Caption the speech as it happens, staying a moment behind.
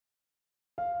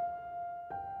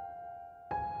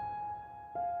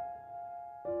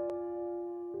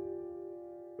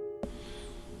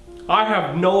I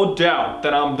have no doubt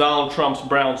that I'm Donald Trump's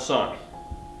brown son.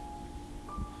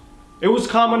 It was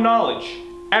common knowledge.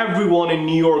 Everyone in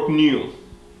New York knew.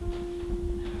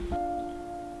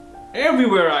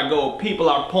 Everywhere I go, people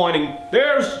are pointing,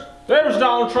 there's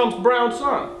Donald Trump's brown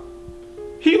son.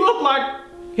 He looked like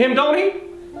him, don't he?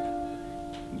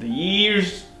 The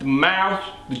ears, the mouth,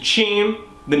 the chin,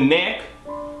 the neck,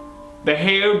 the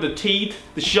hair, the teeth,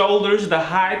 the shoulders, the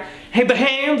height, and the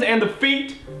hands and the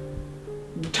feet,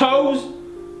 the toes.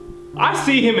 I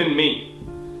see him in me.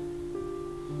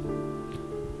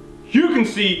 You can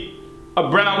see a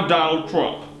brown Donald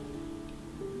Trump.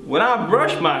 When I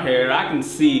brush my hair, I can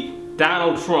see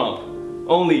Donald Trump,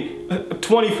 only a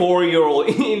 24-year-old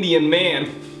Indian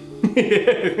man.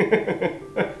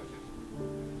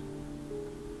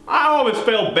 I always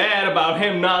felt bad about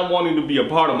him not wanting to be a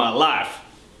part of my life.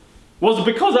 Was it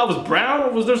because I was brown,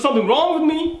 or was there something wrong with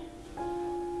me?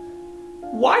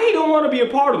 Why he don't want to be a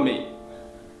part of me?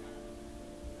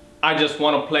 I just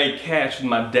want to play catch with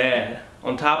my dad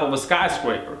on top of a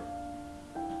skyscraper.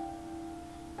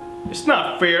 It's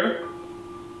not fair,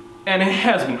 and it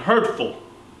has been hurtful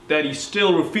that he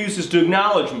still refuses to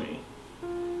acknowledge me.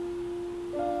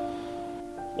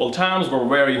 Well, times were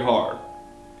very hard,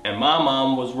 and my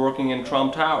mom was working in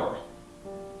Trump Tower.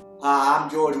 Hi, I'm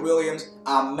George Williams.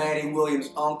 I'm Manny Williams'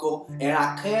 uncle, and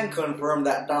I can confirm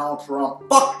that Donald Trump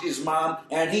fucked his mom,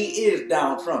 and he is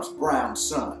Donald Trump's brown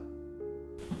son.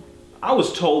 I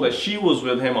was told that she was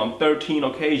with him on 13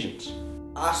 occasions.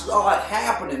 I saw it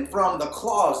happening from the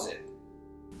closet.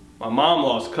 My mom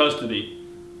lost custody.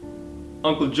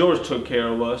 Uncle George took care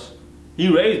of us. He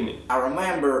raised me. I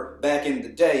remember back in the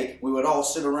day, we would all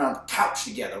sit around the couch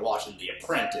together watching The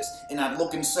Apprentice, and I'd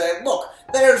look and say, look,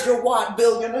 there's your white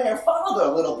billionaire father,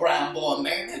 little brown boy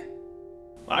man.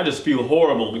 I just feel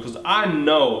horrible because I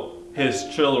know his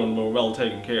children were well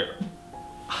taken care of.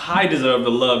 I deserve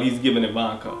the love he's given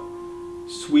Ivanka.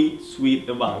 Sweet, sweet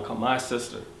Ivanka, my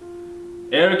sister.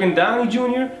 Eric and Donnie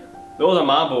Jr., those are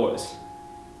my boys.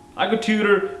 I could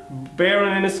tutor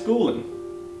Barron in his schooling.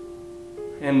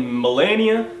 And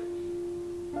Melania,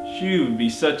 she would be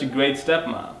such a great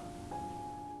stepmom.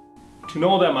 To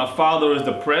know that my father is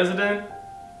the president,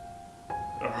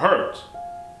 it hurts.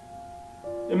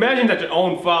 Imagine that your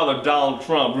own father, Donald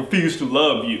Trump, refused to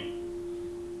love you.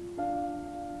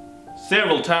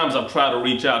 Several times I've tried to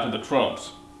reach out to the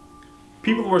Trumps.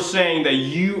 People were saying that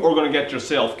you are going to get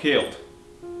yourself killed.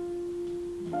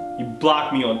 You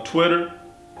blocked me on Twitter,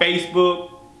 Facebook,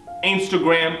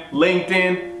 Instagram,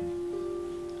 LinkedIn.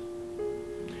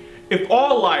 If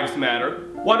all lives matter,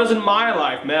 why doesn't my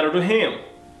life matter to him?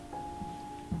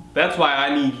 That's why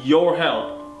I need your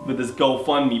help with this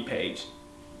GoFundMe page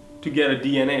to get a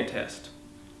DNA test.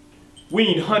 We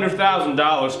need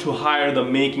 $100,000 to hire the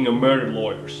Making a Murder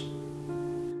lawyers.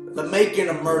 The Making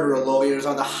a Murderer lawyers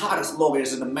are the hottest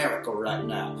lawyers in America right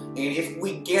now. And if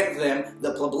we get them,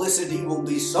 the publicity will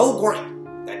be so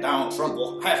great that Donald Trump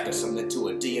will have to submit to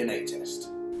a DNA test.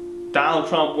 Donald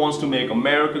Trump wants to make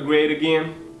America great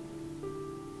again,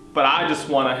 but I just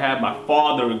want to have my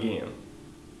father again.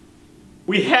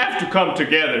 We have to come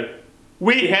together.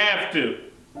 We have to.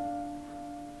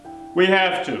 We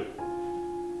have to.